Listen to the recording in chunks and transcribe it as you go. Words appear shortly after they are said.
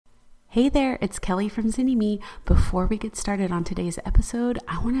Hey there, it's Kelly from Zynnyme. Before we get started on today's episode,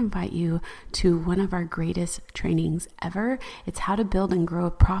 I want to invite you to one of our greatest trainings ever. It's how to build and grow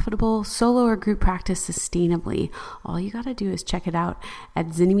a profitable solo or group practice sustainably. All you got to do is check it out at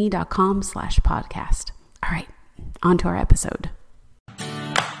zynnyme.com/podcast. All right, on to our episode.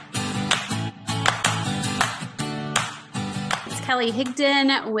 Kelly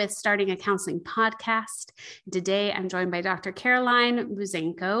Higdon with Starting a Counseling Podcast. Today, I'm joined by Dr. Caroline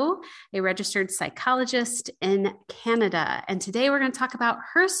Buzenko, a registered psychologist in Canada. And today we're going to talk about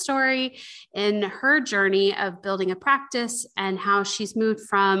her story in her journey of building a practice and how she's moved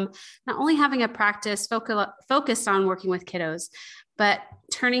from not only having a practice focused on working with kiddos, but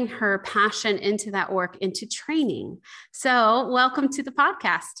turning her passion into that work into training. So welcome to the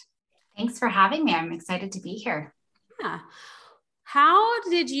podcast. Thanks for having me. I'm excited to be here. Yeah. How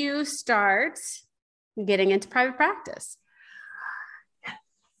did you start getting into private practice?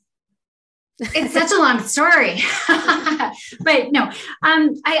 It's such a long story, but no,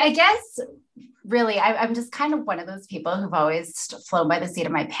 I guess really, I'm just kind of one of those people who've always flown by the seat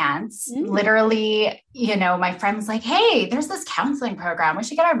of my pants. Literally, my friend was like, hey, there's this counseling program. We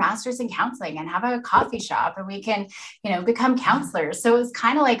should get our master's in counseling and have a coffee shop and we can, become counselors. So it was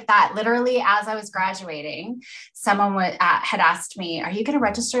kind of like that. Literally, as I was graduating, someone had asked me, are you going to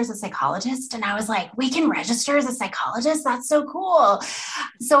register as a psychologist? And I was like, we can register as a psychologist? That's so cool.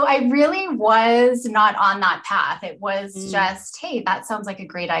 So I really was not on that path. It was just, hey, that sounds like a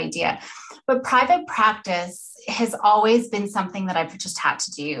great idea. But private practice has always been something that I've just had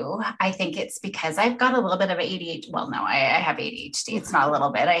to do. I think it's because I've got a little bit of ADHD. Well, no, I have ADHD. It's not a little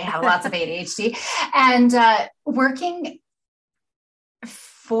bit. I have lots of ADHD. And working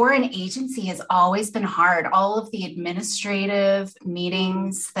for an agency has always been hard. All of the administrative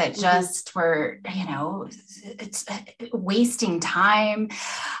meetings that just were, it's wasting time,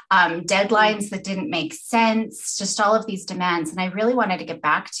 deadlines that didn't make sense, just all of these demands. And I really wanted to get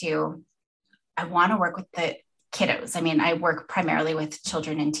back to, I want to work with the kiddos. I mean, I work primarily with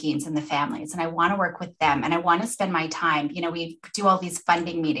children and teens and the families, and I want to work with them and I want to spend my time. We do all these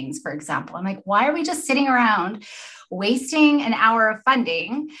funding meetings, for example. I'm like, why are we just sitting around wasting an hour of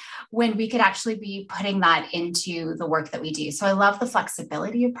funding when we could actually be putting that into the work that we do? So I love the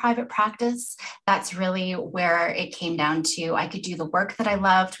flexibility of private practice. That's really where it came down to. I could do the work that I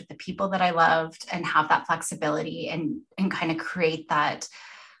loved with the people that I loved and have that flexibility and kind of create that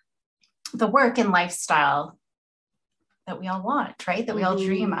the work and lifestyle that we all want, right? That we all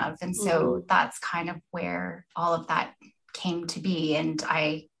dream of. And so that's kind of where all of that came to be. And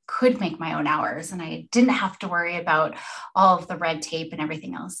I could make my own hours and I didn't have to worry about all of the red tape and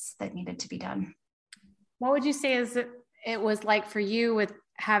everything else that needed to be done. What would you say it was like for you with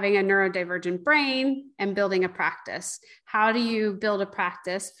having a neurodivergent brain and building a practice? How do you build a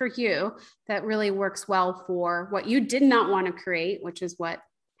practice for you that really works well for what you did not want to create, which is what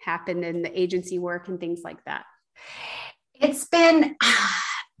happened in the agency work and things like that? It's been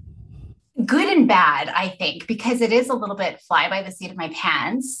good and bad, I think, because it is a little bit fly by the seat of my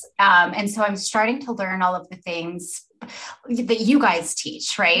pants. And so I'm starting to learn all of the things that you guys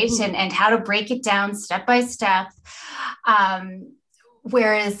teach, right? And how to break it down step by step.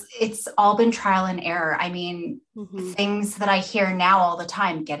 Whereas it's all been trial and error. I mean, things that I hear now all the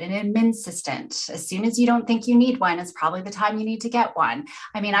time, get an admin assistant. As soon as you don't think you need one, is probably the time you need to get one.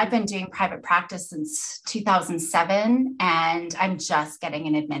 I mean, I've been doing private practice since 2007, and I'm just getting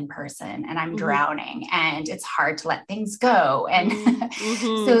an admin person and I'm drowning and it's hard to let things go. And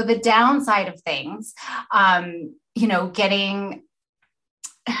so the downside of things, getting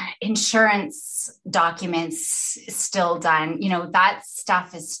insurance documents still done, that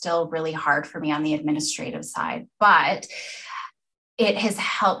stuff is still really hard for me on the administrative side, but it has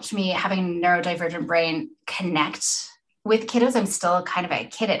helped me, having a neurodivergent brain, connect with kiddos. I'm still kind of a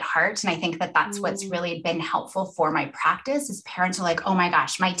kid at heart. And I think that that's what's really been helpful for my practice is parents are like, oh my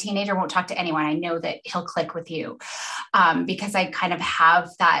gosh, my teenager won't talk to anyone. I know that he'll click with you, because I kind of have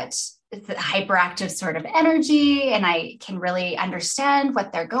that the hyperactive sort of energy and I can really understand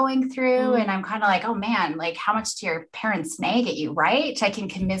what they're going through. And I'm kind of like, oh man, like how much do your parents nag at you, right? I can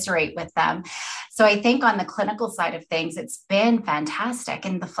commiserate with them. So I think on the clinical side of things, it's been fantastic.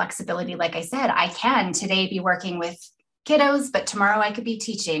 And the flexibility, like I said, I can today be working with kiddos, but tomorrow I could be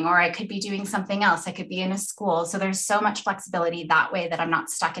teaching or I could be doing something else. I could be in a school. So there's so much flexibility that way that I'm not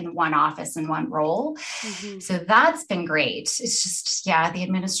stuck in one office and one role. So that's been great. It's just, the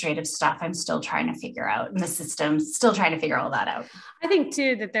administrative stuff I'm still trying to figure out, and the systems still trying to figure all that out. I think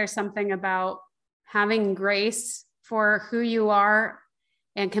too, that there's something about having grace for who you are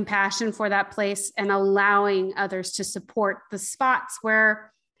and compassion for that place and allowing others to support the spots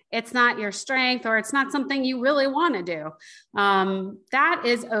where it's not your strength or it's not something you really want to do. That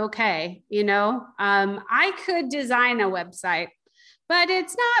is okay. I could design a website, but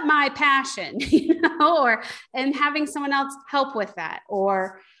it's not my passion, and having someone else help with that.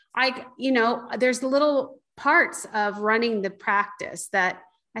 Or there's little parts of running the practice that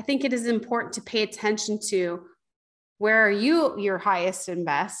I think it is important to pay attention to. Where are you your highest and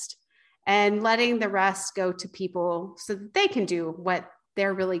best, and letting the rest go to people so that they can do what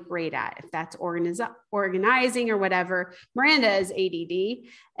they're really great at. If that's organizing or whatever. Miranda is ADD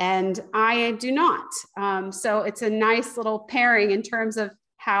and I do not. So it's a nice little pairing in terms of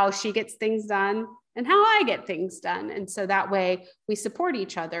how she gets things done and how I get things done. And so that way we support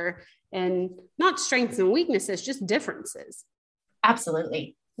each other, and not strengths and weaknesses, just differences.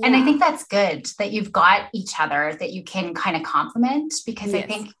 Absolutely. Yeah. And I think that's good that you've got each other that you can kind of complement, because I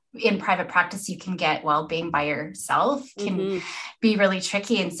think in private practice, you can get, being by yourself can be really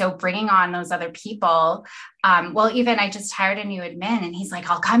tricky. And so bringing on those other people, even I just hired a new admin and he's like,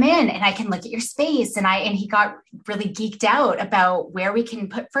 I'll come in and I can look at your space. And he got really geeked out about where we can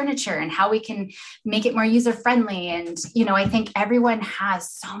put furniture and how we can make it more user-friendly. And, I think everyone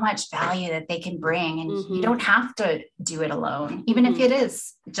has so much value that they can bring, and you don't have to do it alone, even if it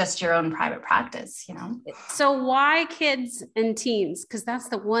is just your own private practice, So why kids and teens? Because that's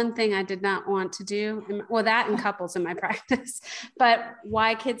the one thing I did not want to do. Well, that and couples in my practice, but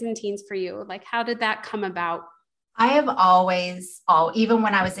why kids and teens for you? Like, how did that come about? I have always, even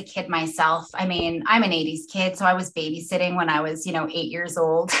when I was a kid myself, I mean, I'm an 80s kid, so I was babysitting when I was, 8 years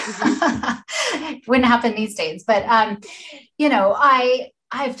old. Wouldn't happen these days, but,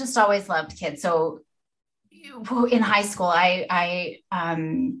 I've just always loved kids. So in high school, I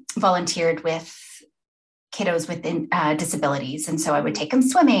volunteered with kiddos with disabilities. And so I would take them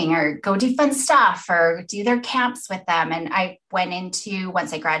swimming or go do fun stuff or do their camps with them. And I went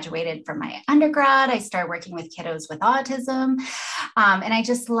once I graduated from my undergrad, I started working with kiddos with autism. And I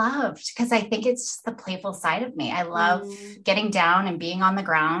just loved, because I think it's just the playful side of me. I love getting down and being on the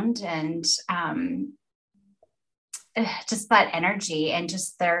ground, and just that energy and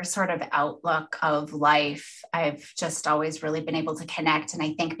just their sort of outlook of life. I've just always really been able to connect. And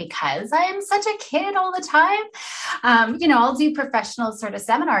I think because I am such a kid all the time, I'll do professional sort of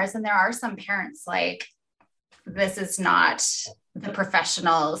seminars, and there are some parents like, this is not the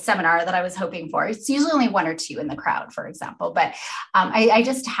professional seminar that I was hoping for. It's usually only 1 or 2 in the crowd, for example. But I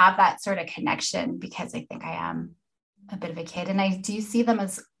just have that sort of connection because I think I am a bit of a kid, and I do see them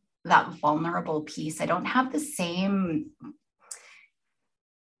as that vulnerable piece. I don't have the same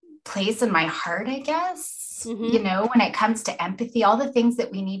place in my heart, I guess, when it comes to empathy, all the things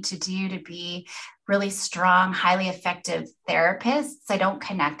that we need to do to be really strong, highly effective therapists. I don't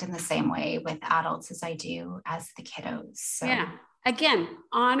connect in the same way with adults as I do as the kiddos. So. Yeah. Again,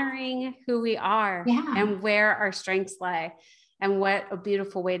 honoring who we are and where our strengths lie, and what a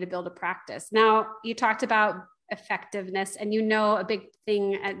beautiful way to build a practice. Now, you talked about effectiveness, and a big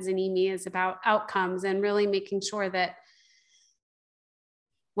thing at Zanimi is about outcomes and really making sure that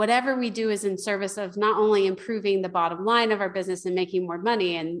whatever we do is in service of not only improving the bottom line of our business and making more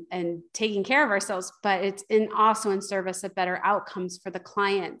money and taking care of ourselves, but it's also in service of better outcomes for the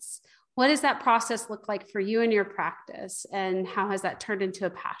clients. What does that process look like for you in your practice, and how has that turned into a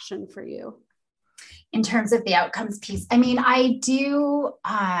passion for you? In terms of the outcomes piece, I mean, I'm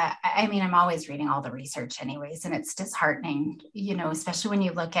always reading all the research anyways, and it's disheartening, especially when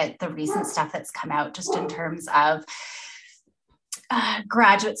you look at the recent stuff that's come out just in terms of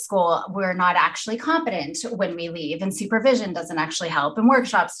graduate school. We're not actually competent when we leave, and supervision doesn't actually help, and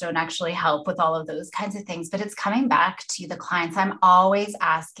workshops don't actually help with all of those kinds of things, but it's coming back to the clients. I'm always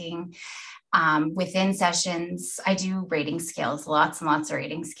asking, within sessions, I do rating scales, lots and lots of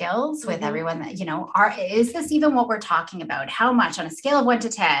rating scales with everyone that, is this even what we're talking about? How much on a scale of 1 to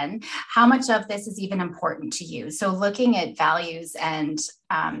 10, how much of this is even important to you? So looking at values and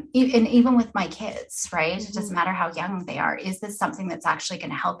even with my kids, right? It doesn't matter how young they are. Is this something that's actually going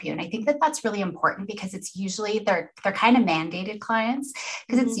to help you? And I think that that's really important, because it's usually they're kind of mandated clients,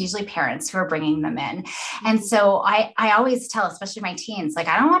 because it's usually parents who are bringing them in. And so I always tell, especially my teens, like,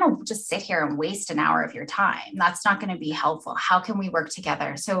 I don't want to just sit here and waste an hour of your time. That's not going to be helpful. How can we work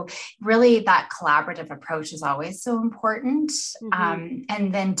together? So really that collaborative approach is always so important.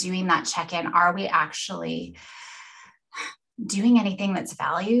 And then doing that check-in, are we actually doing anything that's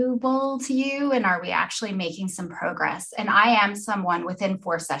valuable to you? And are we actually making some progress? And I am someone within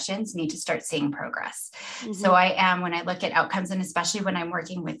 4 sessions need to start seeing progress. So I am, when I look at outcomes, and especially when I'm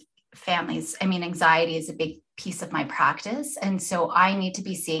working with families, I mean, anxiety is a big piece of my practice. And so I need to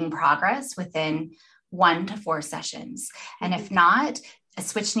be seeing progress within 1 to 4 sessions. And if not, a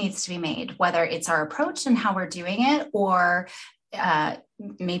switch needs to be made, whether it's our approach and how we're doing it, or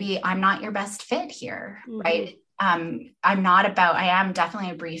maybe I'm not your best fit here, right? I am definitely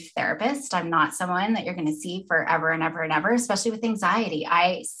a brief therapist. I'm not someone that you're going to see forever and ever and ever, especially with anxiety.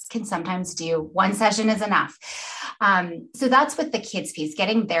 I can sometimes do one session is enough. So that's with the kids piece,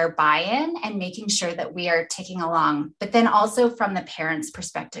 getting their buy-in and making sure that we are ticking along, but then also from the parents'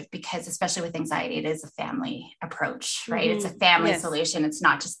 perspective, because especially with anxiety, it is a family approach, right? It's a family solution. It's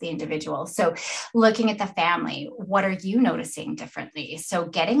not just the individual. So looking at the family, what are you noticing differently? So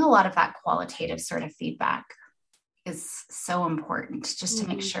getting a lot of that qualitative sort of feedback is so important, just to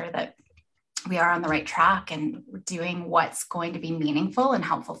make sure that we are on the right track and doing what's going to be meaningful and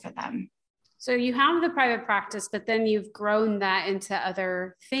helpful for them. So you have the private practice, but then you've grown that into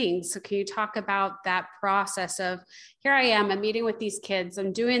other things. So can you talk about that process of, here I am, I'm meeting with these kids,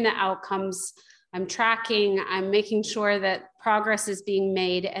 I'm doing the outcomes, I'm tracking, I'm making sure that progress is being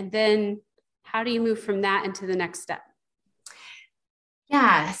made. And then how do you move from that into the next step?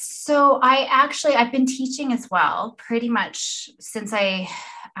 Yeah. So I've been teaching as well, pretty much since I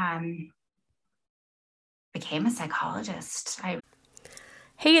became a psychologist.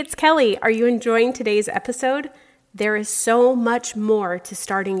 Hey, it's Kelly. Are you enjoying today's episode? There is so much more to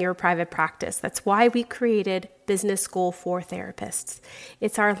starting your private practice. That's why we created Business School for Therapists.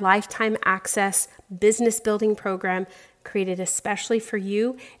 It's our lifetime access business building program created especially for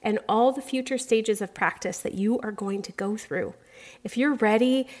you and all the future stages of practice that you are going to go through. If you're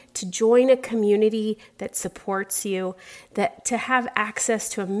ready to join a community that supports you, that to have access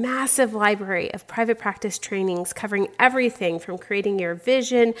to a massive library of private practice trainings covering everything from creating your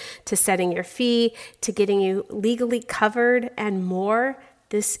vision to setting your fee to getting you legally covered and more,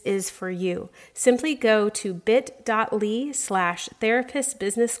 this is for you. Simply go to bit.ly/therapist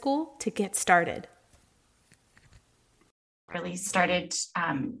business school to get started. Really started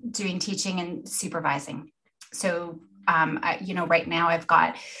doing teaching and supervising. So, right now I've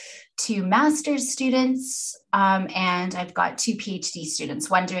got 2 master's students and I've got 2 PhD students,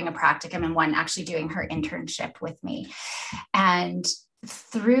 one doing a practicum and one actually doing her internship with me. And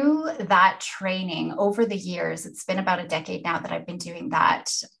through that training over the years, it's been about a decade now that I've been doing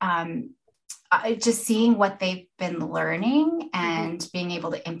that. Just seeing what they've been learning and being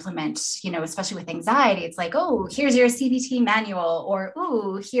able to implement, especially with anxiety, it's like, oh, here's your CBT manual, or,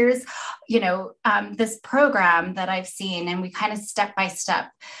 oh, here's, this program that I've seen. And we kind of step by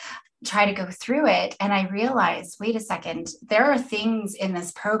step try to go through it. And I realized, wait a second, there are things in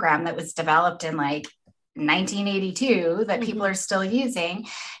this program that was developed in like 1982 that people are still using.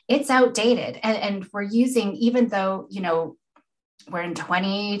 It's outdated. And we're using, even though, we're in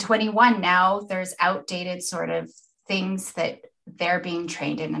 2021 now, there's outdated sort of things that they're being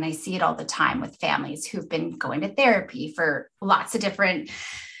trained in. And I see it all the time with families who've been going to therapy for lots of different,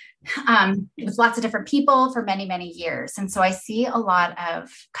 with lots of different people for many, many years. And so I see a lot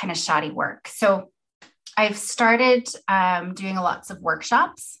of kind of shoddy work. So I've started doing lots of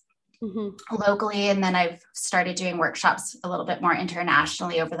workshops locally. And then I've started doing workshops a little bit more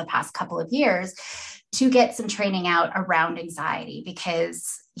internationally over the past couple of years to get some training out around anxiety,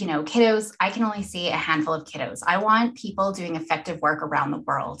 because, kiddos, I can only see a handful of kiddos. I want people doing effective work around the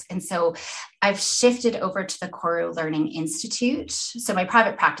world. And so I've shifted over to the Koru Learning Institute. So my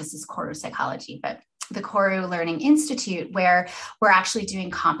private practice is Koru Psychology, but the Koru Learning Institute, where we're actually doing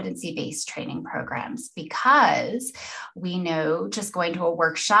competency-based training programs, because we know just going to a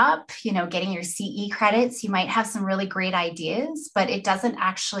workshop, getting your CE credits, you might have some really great ideas, but it doesn't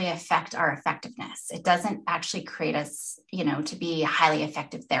actually affect our effectiveness. It doesn't actually create us, to be highly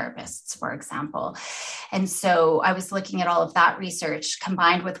effective therapists, for example. And so I was looking at all of that research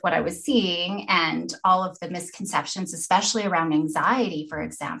combined with what I was seeing and all of the misconceptions, especially around anxiety, for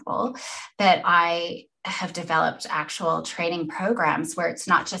example, that I have developed actual training programs where it's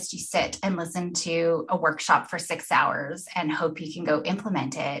not just you sit and listen to a workshop for 6 hours and hope you can go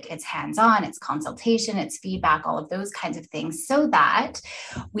implement it. It's hands-on, it's consultation, it's feedback, all of those kinds of things, so that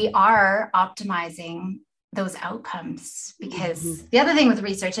we are optimizing those outcomes. Because the other thing with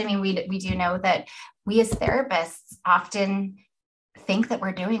research, we do know that we as therapists often think that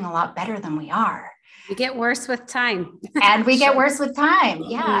we're doing a lot better than we are. We get worse with time. And we get worse with time.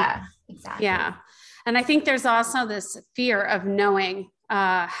 Yeah, exactly. Yeah. And I think there's also this fear of knowing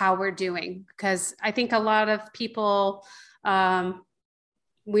how we're doing, because I think a lot of people,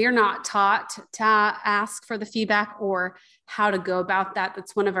 we're not taught to ask for the feedback or how to go about that.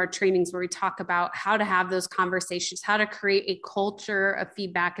 That's one of our trainings where we talk about how to have those conversations, how to create a culture of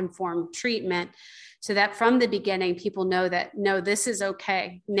feedback informed treatment, so that from the beginning, people know that, no, this is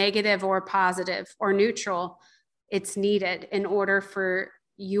okay, negative or positive or neutral. it's needed in order for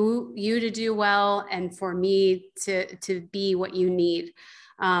you to do well and for me to be what you need.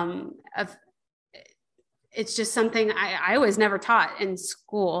 It's just something I was never taught in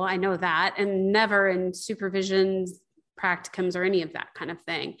school. I know that, and never in supervisions, practicums, or any of that kind of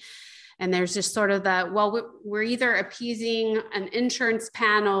thing. And there's just sort of we're either appeasing an insurance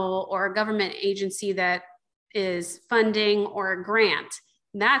panel or a government agency that is funding, or a grant.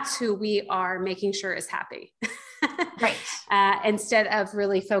 That's who we are making sure is happy. Right. Instead of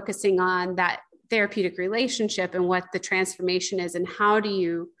really focusing on that therapeutic relationship and what the transformation is, and how do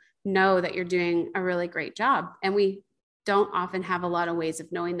you know that you're doing a really great job. And we don't often have a lot of ways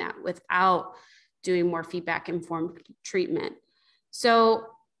of knowing that without doing more feedback informed treatment. So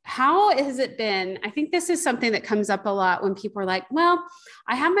how has it been? I think this is something that comes up a lot when people are like, well,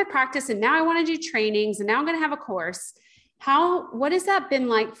 I have my practice and now I want to do trainings and now I'm going to have a course. What has that been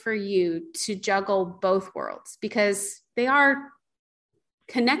like for you to juggle both worlds? Because they are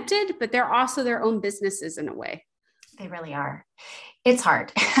connected, but they're also their own businesses in a way. They really are. It's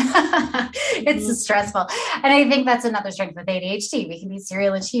hard. It's stressful. And I think that's another strength with ADHD. We can be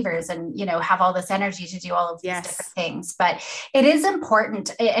serial achievers and, have all this energy to do all of these different things, but it is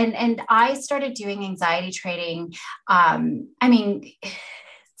important. And I started doing anxiety training.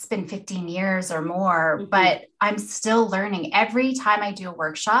 It's been 15 years or more, but I'm still learning. Every time I do a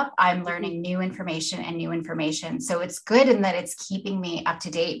workshop, I'm learning new information. So it's good in that it's keeping me up to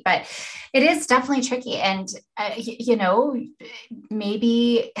date, but it is definitely tricky. And,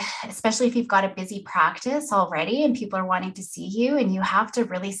 maybe, especially if you've got a busy practice already and people are wanting to see you and you have to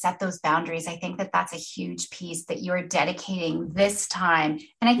really set those boundaries. I think that that's a huge piece, that you're dedicating this time.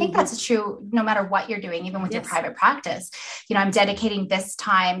 And I think that's true no matter what you're doing, even with your private practice. I'm dedicating this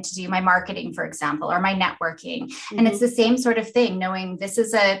time to do my marketing, for example, or my networking. And it's the same sort of thing, knowing this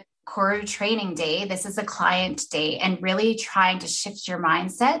is a core training day, this is a client day, and really trying to shift your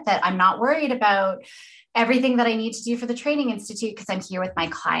mindset that I'm not worried about everything that I need to do for the training institute because I'm here with my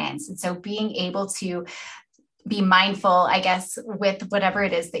clients. And so being able to be mindful, I guess, with whatever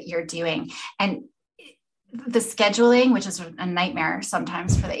it is that you're doing. And the scheduling, which is a nightmare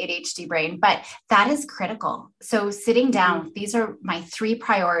sometimes for the ADHD brain, but that is critical. So sitting down, these are my 3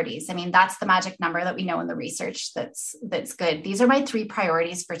 priorities. I mean, that's the magic number that we know in the research that's good. These are my 3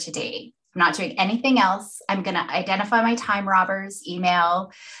 priorities for today. I'm not doing anything else. I'm going to identify my time robbers,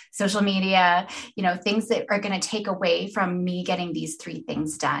 email, social media, things that are going to take away from me getting these 3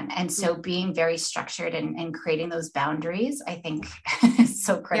 things done. And so being very structured and creating those boundaries, I think is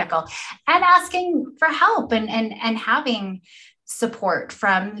so critical. And asking for help and having support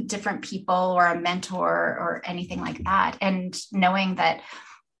from different people or a mentor or anything like that. And knowing that,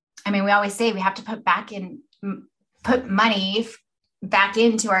 we always say we have to put money back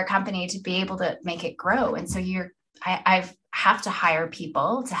into our company to be able to make it grow. And so I have to hire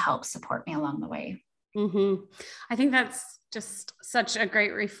people to help support me along the way. I think that's just such a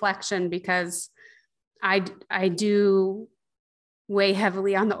great reflection, because I do weigh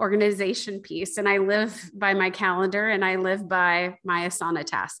heavily on the organization piece, and I live by my calendar and I live by my Asana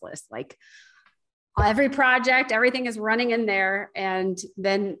task list. Like every project, everything is running in there. And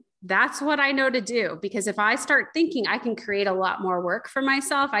then that's what I know to do, because if I start thinking, I can create a lot more work for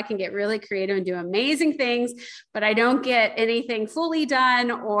myself. I can get really creative and do amazing things, but I don't get anything fully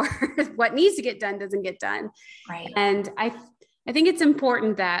done, or what needs to get done doesn't get done. Right. And I think it's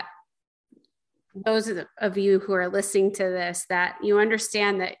important that those of you who are listening to this, that you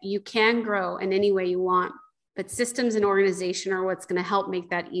understand that you can grow in any way you want, but systems and organization are what's going to help make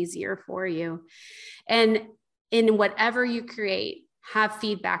that easier for you. And in whatever you create, have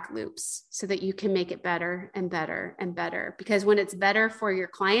feedback loops so that you can make it better and better and better. Because when it's better for your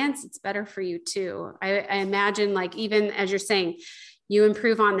clients, it's better for you too. I imagine, like, even as you're saying, you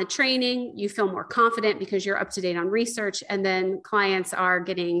improve on the training, you feel more confident because you're up to date on research, and then clients are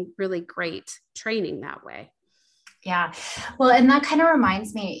getting really great training that way. Yeah. Well, and that kind of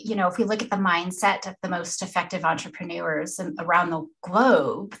reminds me, if we look at the mindset of the most effective entrepreneurs around the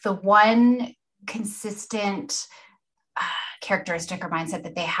globe, the one consistent characteristic or mindset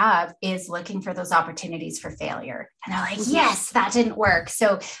that they have is looking for those opportunities for failure. And they're like, yes, that didn't work.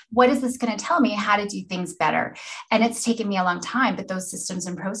 So what is this going to tell me how to do things better? And it's taken me a long time, but those systems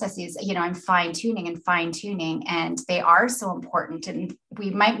and processes, I'm fine tuning, and they are so important. And we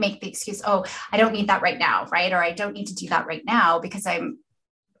might make the excuse, oh, I don't need that right now. Right. Or I don't need to do that right now because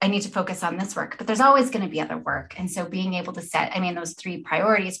I need to focus on this work, but there's always going to be other work. And so being able to set, those 3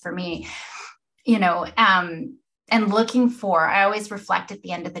 priorities for me, looking for, I always reflect at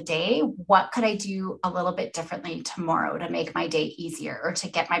the end of the day, what could I do a little bit differently tomorrow to make my day easier or to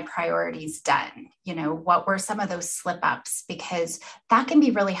get my priorities done? What were some of those slip ups? Because that can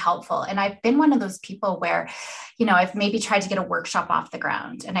be really helpful. And I've been one of those people where, I've maybe tried to get a workshop off the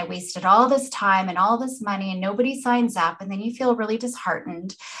ground and I wasted all this time and all this money and nobody signs up. And then you feel really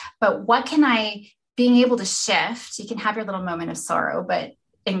disheartened. But being able to shift, you can have your little moment of sorrow,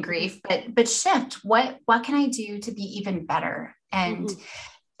 and grief, but shift, what can I do to be even better? And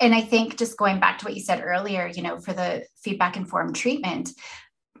I think just going back to what you said earlier, for the feedback informed treatment,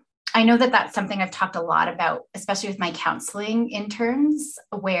 I know that that's something I've talked a lot about, especially with my counseling interns,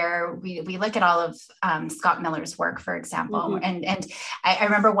 where we look at all of Scott Miller's work, for example. And I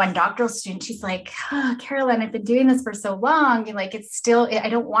remember one doctoral student, she's like, Caroline, I've been doing this for so long. And like, I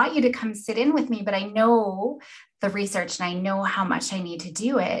don't want you to come sit in with me, but I know the research and I know how much I need to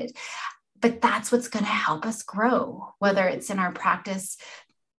do it. But that's what's going to help us grow, whether it's in our practice,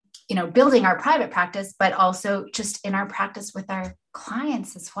 building our private practice, but also just in our practice with our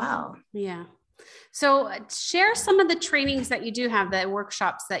clients as well. Yeah. So share some of the trainings that you do have, the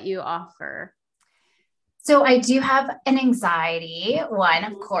workshops that you offer. So I do have an anxiety one,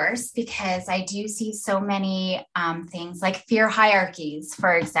 of course, because I do see so many things like fear hierarchies,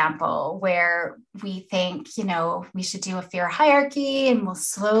 for example, where we think, we should do a fear hierarchy and we'll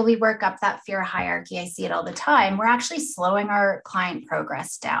slowly work up that fear hierarchy. I see it all the time. We're actually slowing our client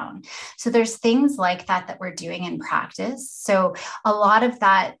progress down. So there's things like that we're doing in practice. So a lot of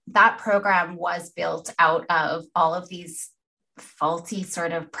that program was built out of all of these faulty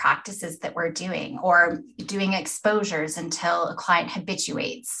sort of practices that we're doing, or doing exposures until a client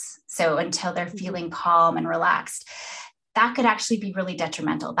habituates. So until they're feeling calm and relaxed, that could actually be really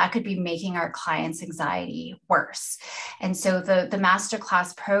detrimental. That could be making our clients' anxiety worse. And so the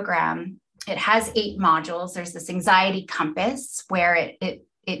masterclass program, it has 8 modules. There's this anxiety compass where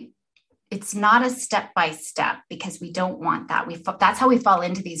it's not a step-by-step, because we don't want that. That's how we fall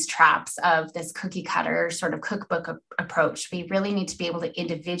into these traps of this cookie cutter sort of cookbook approach. We really need to be able to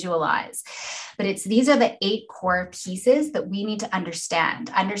individualize, but these are the 8 core pieces that we need to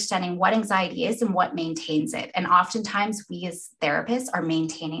understanding what anxiety is and what maintains it. And oftentimes we as therapists are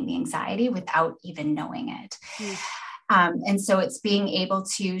maintaining the anxiety without even knowing it. And so it's being able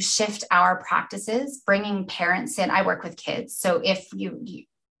to shift our practices, bringing parents in. I work with kids. So if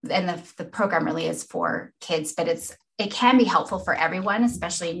and the program really is for kids, but it can be helpful for everyone,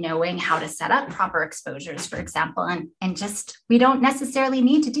 especially knowing how to set up proper exposures, for example, and just, we don't necessarily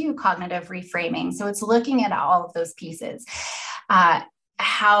need to do cognitive reframing. So it's looking at all of those pieces.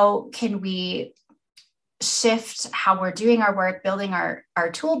 How can we shift how we're doing our work, building our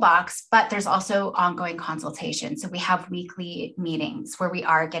toolbox, but there's also ongoing consultation. So we have weekly meetings where we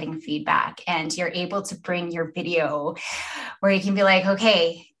are getting feedback, and you're able to bring your video where you can be like,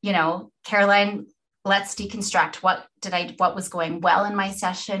 okay, Caroline, let's deconstruct what was going well in my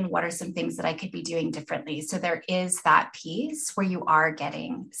session. What are some things that I could be doing differently? So there is that piece where you are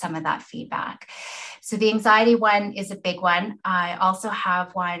getting some of that feedback. So the anxiety one is a big one. I also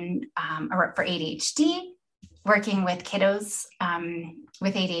have one for ADHD, working with kiddos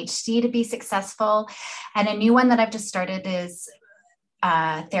with ADHD to be successful. And a new one that I've just started is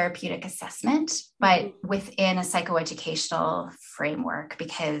therapeutic assessment, but within a psychoeducational framework,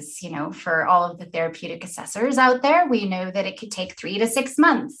 because, for all of the therapeutic assessors out there, we know that it could take 3 to 6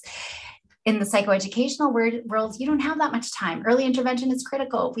 months. In the psychoeducational world, you don't have that much time. Early intervention is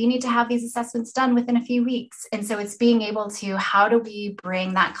critical. We need to have these assessments done within a few weeks. And so it's being able to, how do we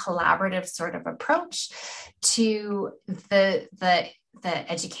bring that collaborative sort of approach to the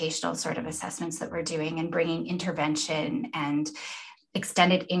educational sort of assessments that we're doing, and bringing intervention and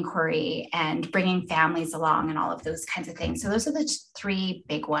extended inquiry and bringing families along and all of those kinds of things. So those are the 3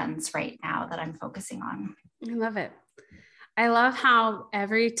 big ones right now that I'm focusing on. I love it. I love how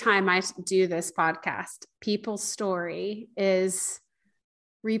every time I do this podcast, people's story is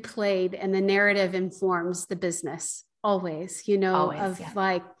replayed and the narrative informs the business always,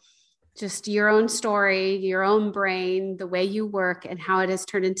 like just your own story, your own brain, the way you work, and how it has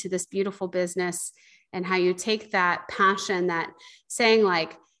turned into this beautiful business, and how you take that passion, that saying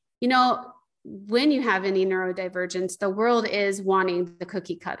like, when you have any neurodivergence, the world is wanting the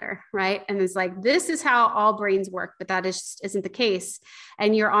cookie cutter, right? And it's like, this is how all brains work, but that isn't the case.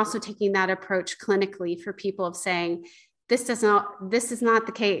 And you're also taking that approach clinically for people of saying, this is not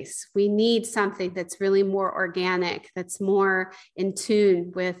the case. We need something that's really more organic, that's more in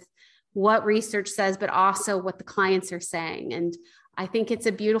tune with what research says, but also what the clients are saying. And I think it's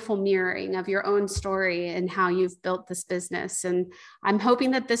a beautiful mirroring of your own story and how you've built this business. And I'm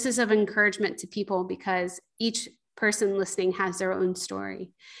hoping that this is of encouragement to people, because each person listening has their own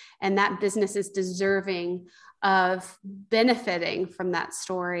story, and that business is deserving of benefiting from that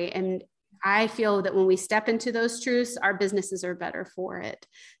story. And I feel that when we step into those truths, our businesses are better for it.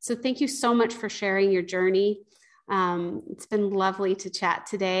 So thank you so much for sharing your journey. It's been lovely to chat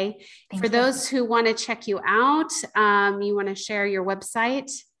today. For those who want to check you out, you want to share your website?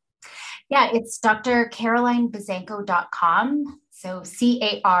 Yeah, it's drcarolinebuzanko.com. So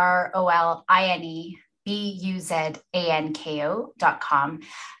CarolineBuzanko.com.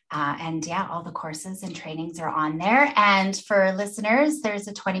 And yeah, all the courses and trainings are on there. And for listeners, there's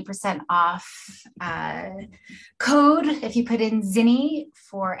a 20% off code if you put in Zinni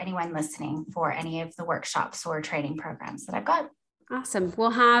for anyone listening for any of the workshops or training programs that I've got. Awesome.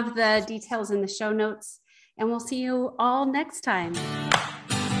 We'll have the details in the show notes, and we'll see you all next time.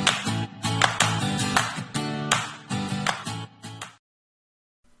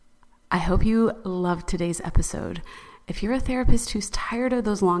 I hope you loved today's episode. If you're a therapist who's tired of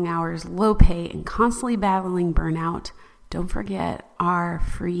those long hours, low pay, and constantly battling burnout, don't forget our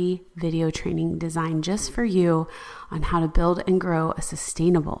free video training designed just for you on how to build and grow a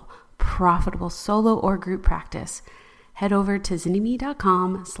sustainable, profitable solo or group practice. Head over to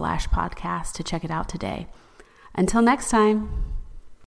zinnime.com/podcast to check it out today. Until next time.